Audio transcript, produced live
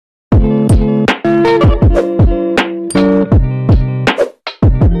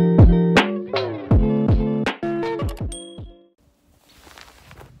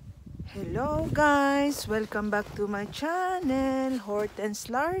Welcome back to my channel,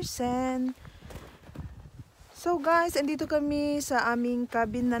 Hortense Larsen. So guys, andito kami sa aming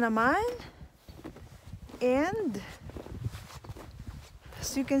cabin na naman. And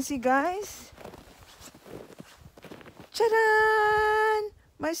as you can see guys, charan!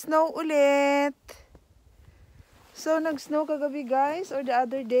 May snow ulit. So nag-snow kagabi guys, or the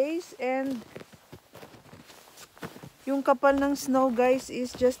other days, and yung kapal ng snow guys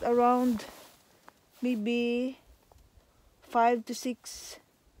is just around maybe 5 to 6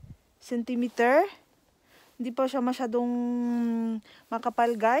 centimeter. Hindi pa siya masyadong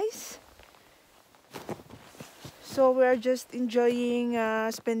makapal guys. So we are just enjoying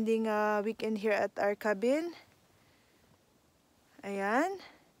spending a weekend here at our cabin. Ayan.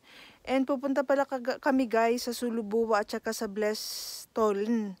 And pupunta pala kami guys sa Solobua at saka sa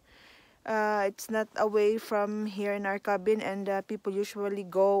Bleston. It's not away from here in our cabin, and people usually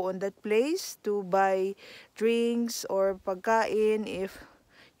go on that place to buy drinks or pagkain if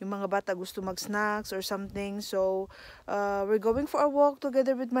yung mga bata gusto mag-snacks or something. So we're going for a walk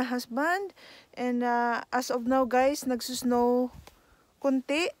together with my husband, and as of now guys, nagsusnow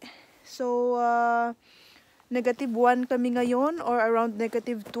konti. So -1 kami ngayon, or around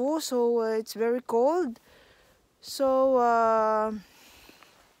 -2, so it's very cold. So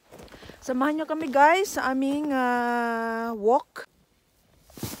samahan nyo kami guys sa aming walk.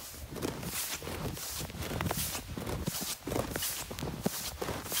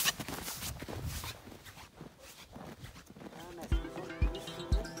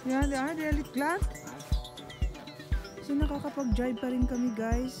 Yeah, they are really glad. So nakakapag-drive pa rin kami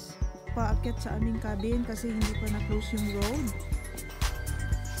guys, paakyat sa aming cabin kasi hindi pa na-close yung road.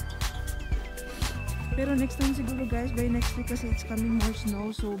 Pero next time siguro guys, by next week kasi it's coming more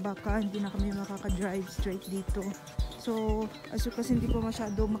snow, so baka hindi na kami makaka-drive straight dito. So aso kasi hindi pa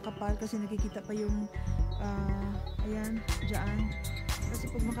masyado makapal kasi nakikita pa yung ayan, dyan. Kasi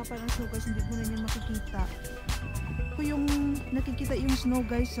pag makapal ang snow guys, hindi mo na niya makikita. Kung yung nakikita yung snow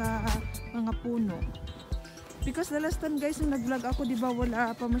guys sa mga puno. Because the last time guys, nung nag-vlog ako, di ba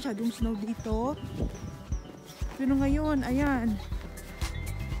wala pa masyadong snow dito. Pero ngayon, ayan.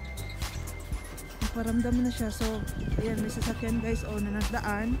 Paramdam na siya. So ayan, may sasakyan guys na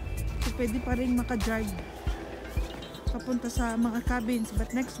nagdaan, so pwede pa rin maka-drive papunta sa mga cabins.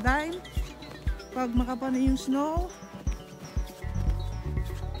 But next time, pag makapa na yung snow,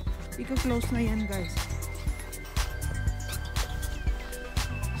 ika-close na yan guys.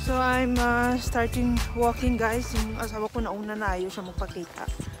 So I'm starting walking guys. Yung asawa ko nauna na, ayaw siya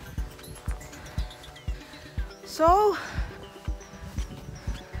magpakita. So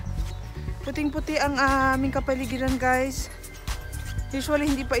puting-puti ang aming kapaligiran guys. Usually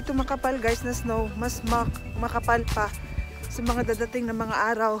hindi pa ito makapal guys na snow. Mas makapal pa sa mga dadating na mga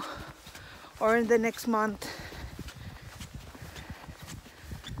araw or in the next month.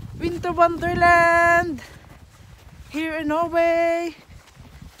 Winter Wonderland here in Norway.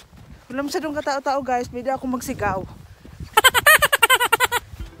 Wala masyadong katao-tao guys. Pwede ako magsigaw.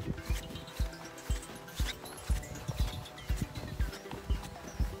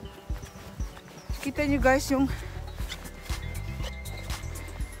 Kita nyo guys yung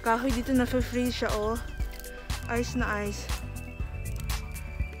kahoy dito, na-freeze siya Ice na ice.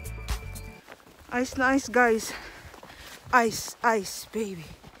 Ice na ice guys. Ice, ice baby.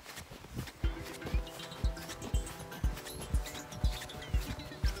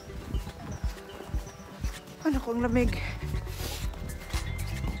 Ano ko, ang lamig.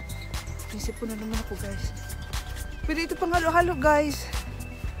 Isip po na naman ako guys. Pwede ito pang halo-halo guys.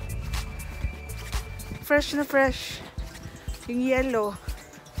 Fresh na fresh yung yellow.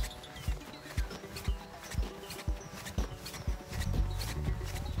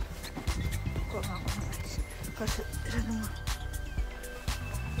 Kuha nga ako na guys kasi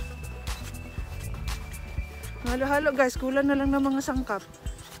halo-halo guys, kulang na lang ng mga sangkap.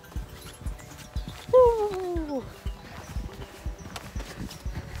 Woo!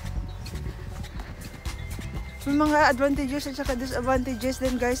 May mga advantages at saka disadvantages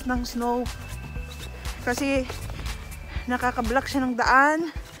din guys ng snow. Kasi nakaka-block siya ng daan,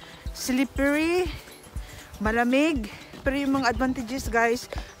 slippery, malamig. Pero yung mga advantages guys,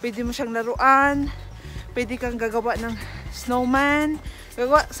 pwede mo siyang laruan, pwede kang gagawa ng snowman.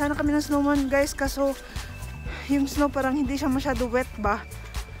 Gagawa sana kami ng snowman guys, kaso yung snow parang hindi siya masyado wet ba.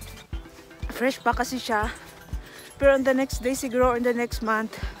 Fresh pa kasi siya. Pero on the next day siguro, on the next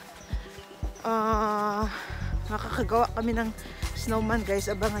month, makakagawa kami ng snowman guys.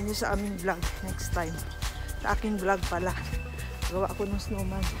 Abangan nyo sa aming vlog next time. Sa aking vlog pala, gawa ako ng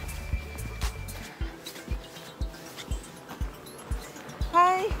snowman.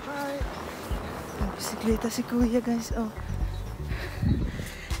 Hi! Hi! Bisikleta si kuya guys, oh.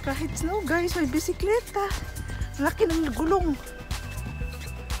 Kahit snow guys, may bisikleta. Laki ng gulong.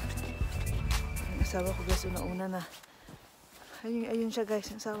 Ang asawa ko guys, una-una na. Ayun siya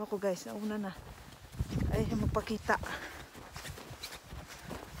guys, ang asawa ko guys, nauna na. Ay, magpakita.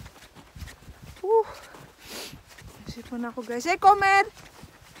 Sipon ako guys. Hey, Comer!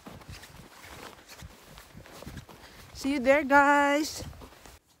 See you there guys.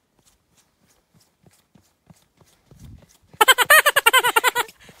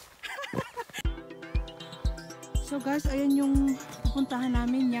 So guys, ayan yung pupuntahan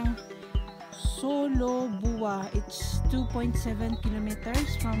namin, yung Solobua. It's 2.7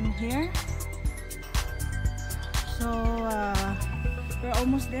 kilometers from here. So we're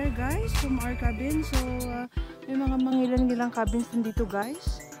almost there guys from our cabin. So may mga mangilan-ngilang cabins din dito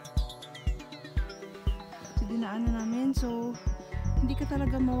guys. So dinaanan namin. So hindi ka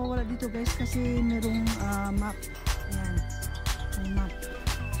talaga mawawala dito guys kasi merong map. Ayan, may map.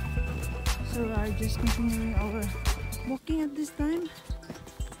 So we are just continuing our walking at this time.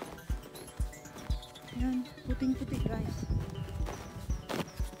 Ayan, puting-puti guys.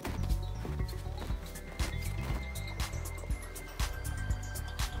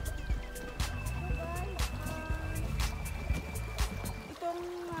 Itong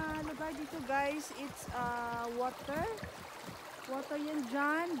lugar dito guys, it's water yan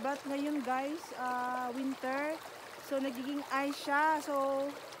dyan, but ngayon guys, winter, so nagiging ice siya.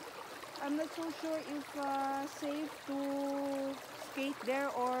 So I'm not so sure if safe to skate there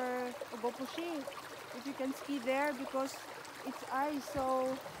or go pushi. If you can ski there because it's ice.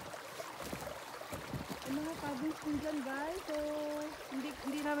 So yung mga cabins din dyan guys. So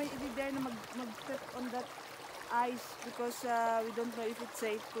hindi namin i-dare na mag-step on that ice because we don't know if it's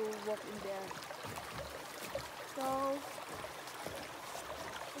safe to walk in there. So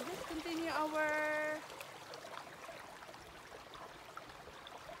we'll just continue our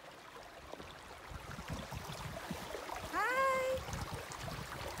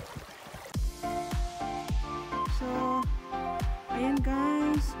ayan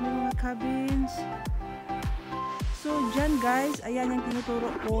guys, may mga cabins. So dyan guys, ayan yung tinuturo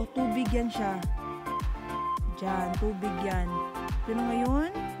ko, tubig yan siya. Dyan, tubig yan. Pero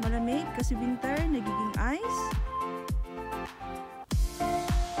ngayon, malamig kasi winter, nagiging ice.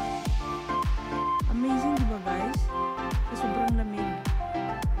 Amazing diba guys? Kasi sobrang lamig.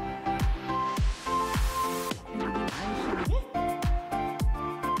 Nagiging ice siya.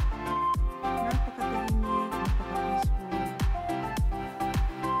 Napakatahimik, napaka-peaceful.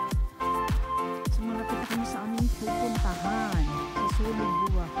 So malapit na kami sa aming pupuntahan sa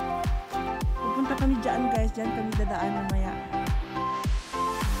Solobua. Pupunta kami dyan guys, dyan kami dadaan mamaya.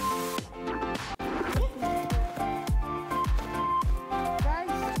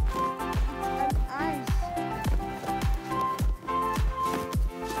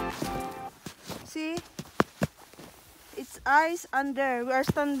 See, it's ice under. We are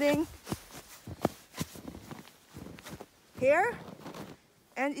standing here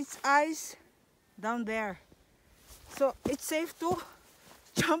and it's ice down there. So it's safe to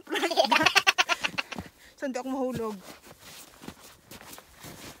jump like that. So hindi ako mahulog.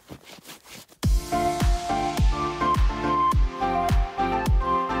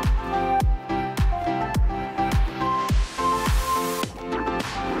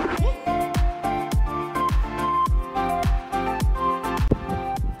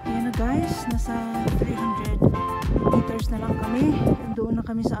 Guys, nasa 300 meters na lang kami. Doon na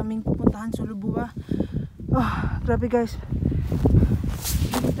kami sa aming pupuntahan, Solobua. Oh, grabe guys.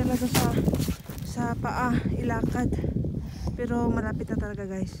 Hindi talaga sa paa ilakad. Pero malapit na talaga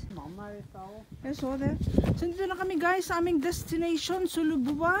guys. Yes, so there. So dito na kami guys sa aming destination,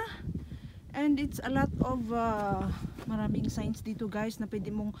 Solobua. And it's a lot of maraming signs dito guys na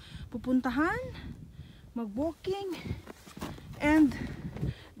pwede mong pupuntahan, mag-walking. And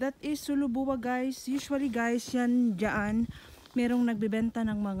that is Solobua guys. Usually guys, yan dyan, merong nagbebenta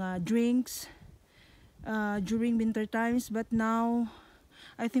ng mga drinks during winter times. But now,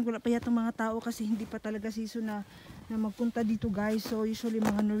 I think wala pa yatang mga tao kasi hindi pa talaga season na magpunta dito guys. So usually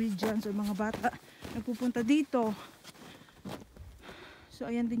mga Norwegians o mga bata nagpupunta dito. So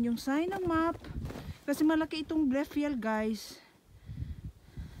ayan din yung sign ng map. Kasi malaki itong Bleffield guys.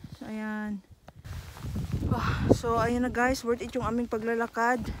 So ayan. So ayan na guys, worth it yung aming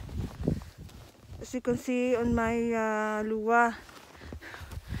paglalakad. As you can see on my luwa,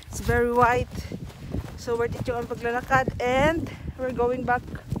 it's very white. So worth it yung aming paglalakad. And we're going back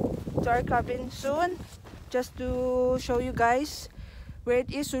to our cabin soon. Just to show you guys where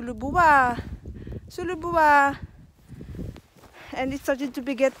it is, Solobua. Solobua. And it started to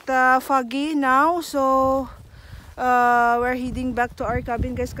be get foggy now. So we're heading back to our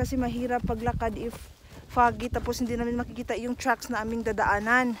cabin guys kasi mahirap paglakad if foggy tapos hindi namin makikita yung tracks na aming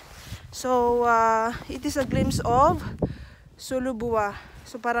dadaanan. So it is a glimpse of Solobua.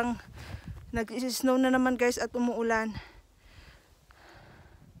 So parang nag-snow na naman guys at umuulan.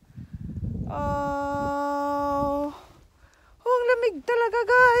 Oh, ang lamig talaga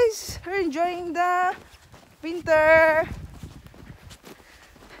guys. We're enjoying the winter.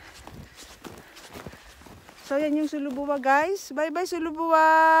 So yan yung Solobua guys. Bye bye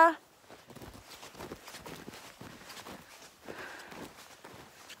Solobua.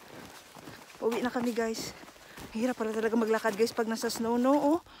 Uwi na kami guys. Hirap pala talaga maglakad guys pag nasa snow, no?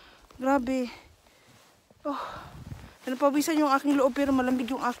 Oh, grabe. Oh, napawisan yung aking loob pero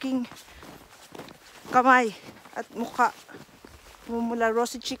malamig yung aking kamay at mukha. Mumula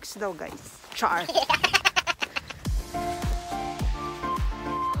rosy cheeks daw guys. Char.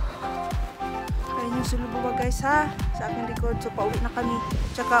 Ayun yung Solobua guys ha. Sa aking likod. So pauwi na kami.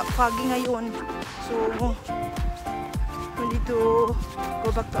 Tsaka foggy ngayon. So we need to go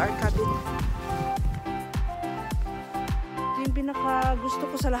back to our cabin. Yung pinaka gusto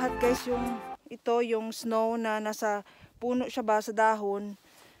ko sa lahat guys yung ito yung snow na nasa puno siya ba sa dahon.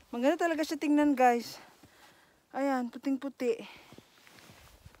 Maganda talaga siya tingnan guys. Ayan, puting puti.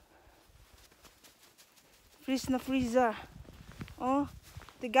 Freeze na freezer. Oh,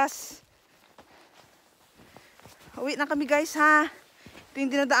 tigas. Uwi na kami guys ha. Ito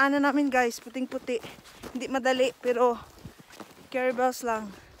yung dinadaanan namin guys, puting puti. Hindi madali pero carry bells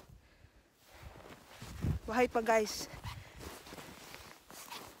lang. Bahay pa guys.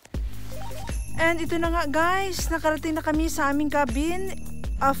 And ito na nga guys, nakarating na kami sa aming cabin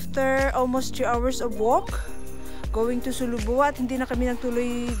after almost 3 hours of walk going to Solobua. At hindi na kami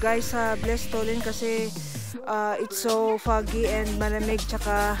nagtuloy guys sa Blestolen kasi it's so foggy and malamig,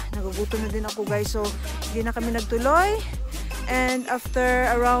 tsaka nagugutom na din ako guys, so hindi na kami nagtuloy. And after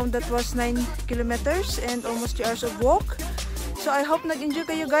around that was 9 kilometers and almost 3 hours of walk. So I hope nag-enjoy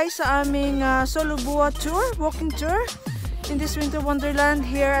kayo guys sa aming Solobua Tour, walking tour in this winter wonderland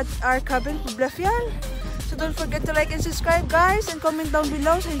here at our cabin, Poblacion. So don't forget to like and subscribe guys, and comment down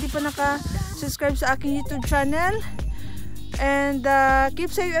below sa hindi pa naka-subscribe sa aking YouTube channel. And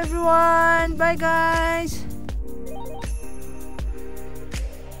keep safe everyone. Bye guys.